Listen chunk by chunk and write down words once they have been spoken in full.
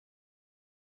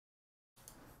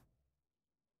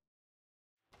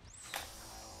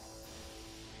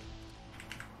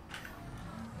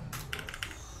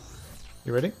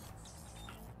You ready?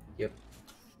 Yep.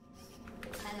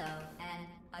 Hello, and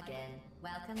again,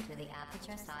 welcome to the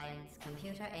Aperture Science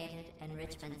Computer-Aided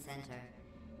Enrichment Center.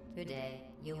 Today,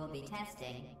 you will be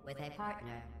testing with a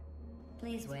partner.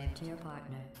 Please wave to your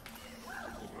partner.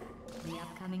 The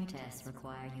upcoming tests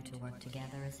require you to work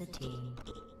together as a team.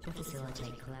 To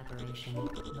facilitate collaboration,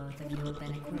 both of you have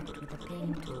been equipped with a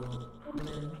ping tool.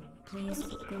 Blue, please,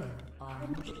 good.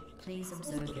 Orange, please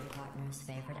observe your partner's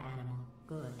favorite animal.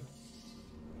 Good.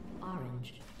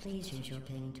 Orange, please use your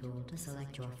ping tool to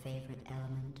select your favorite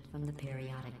element from the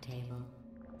periodic table.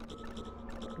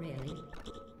 Really?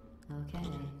 Okay.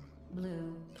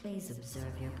 Blue, please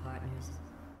observe your partner's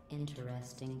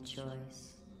interesting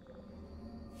choice.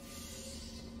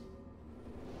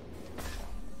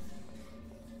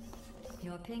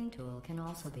 Your ping tool can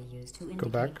also be used to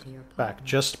indicate back. to your partner Back.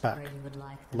 Just back. where you would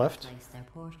like them Left. to place their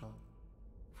portal.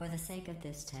 For the sake of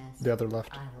this test, The other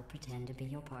left. I will pretend to be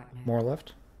your partner. More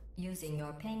left. Using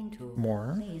your ping tool,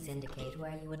 More. please indicate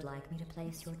where you would like me to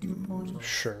place your two portals.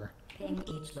 Sure. Ping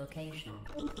each location.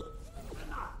 Blue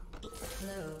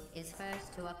is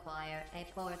first to acquire a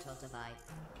portal device.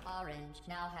 Orange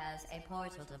now has a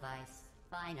portal device.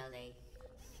 Finally.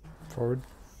 Forward.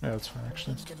 Yeah, that's fine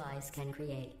actually. Each device can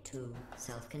create two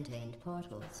self-contained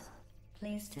portals.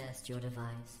 Please test your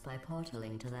device by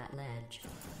portaling to that ledge.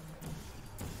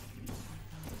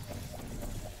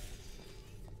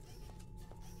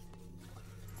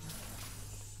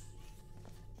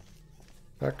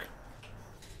 Back.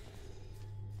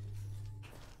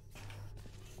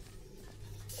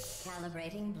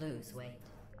 Calibrating Blue's weight.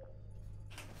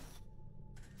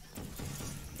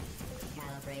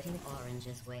 Calibrating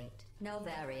Orange's weight. No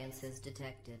variances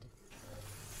detected.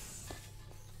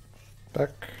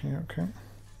 Back. Yeah, okay.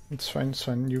 It's fine, it's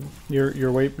fine. You're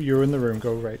wait, you're in the room.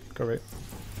 Go right. Go right.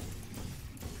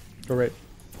 Go right.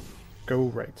 Go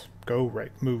right. Go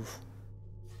right. Move.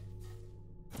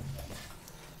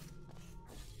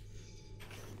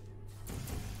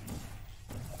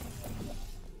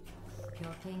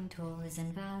 Your ping tool is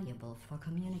invaluable for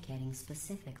communicating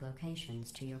specific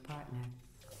locations to your partner.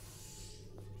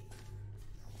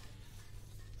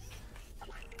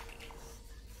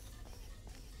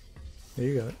 Yeah,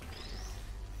 you got it.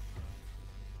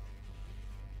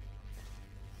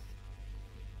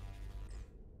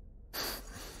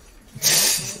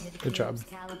 Good job.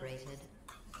 Calibrated.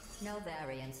 No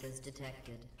variances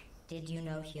detected. Did you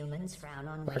know humans frown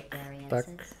on Back, weight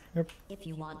variances? back. Yep. If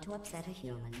you want to upset a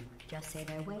human, just say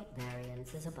their weight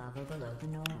variance is above or below the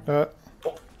norm.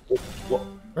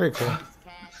 Very cool.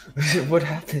 What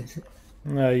happened?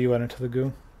 You went into the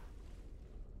goo.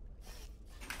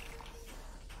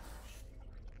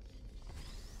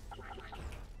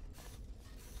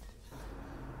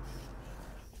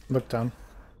 Look down.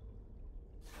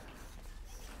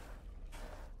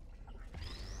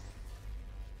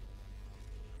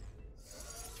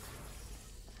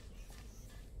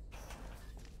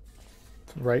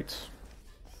 Right.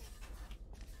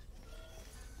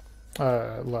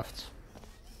 Left.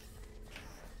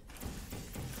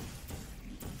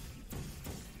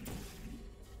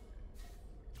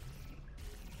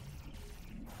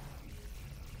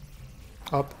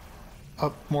 Up.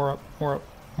 Up. More up. More up.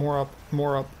 More up.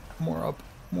 More up. More up.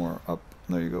 More up.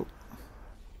 There you go.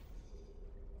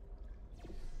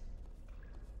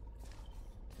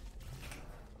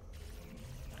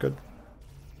 Good.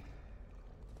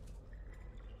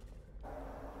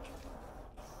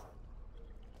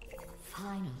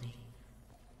 Finally.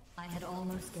 I had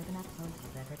almost given up hope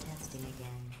of ever testing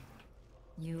again.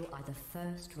 You are the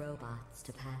first robots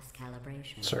to pass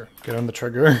calibration. Sir, get on the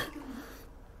trigger.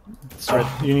 It's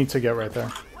right. You need to get right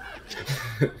there.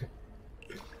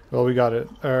 Well, we got it.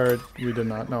 Or you did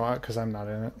not. No, because I'm not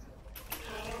in it.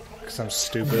 Because I'm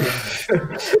stupid.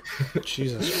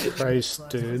 Jesus Christ,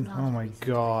 dude. Oh my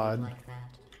god. Like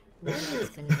that. Let's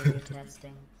continue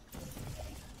testing.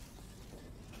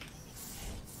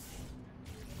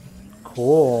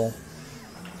 Cool.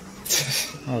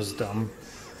 That was dumb.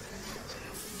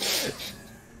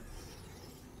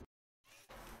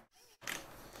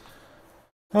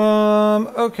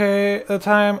 Okay, the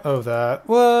time of that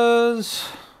was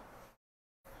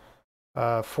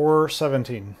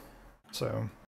 4:17. So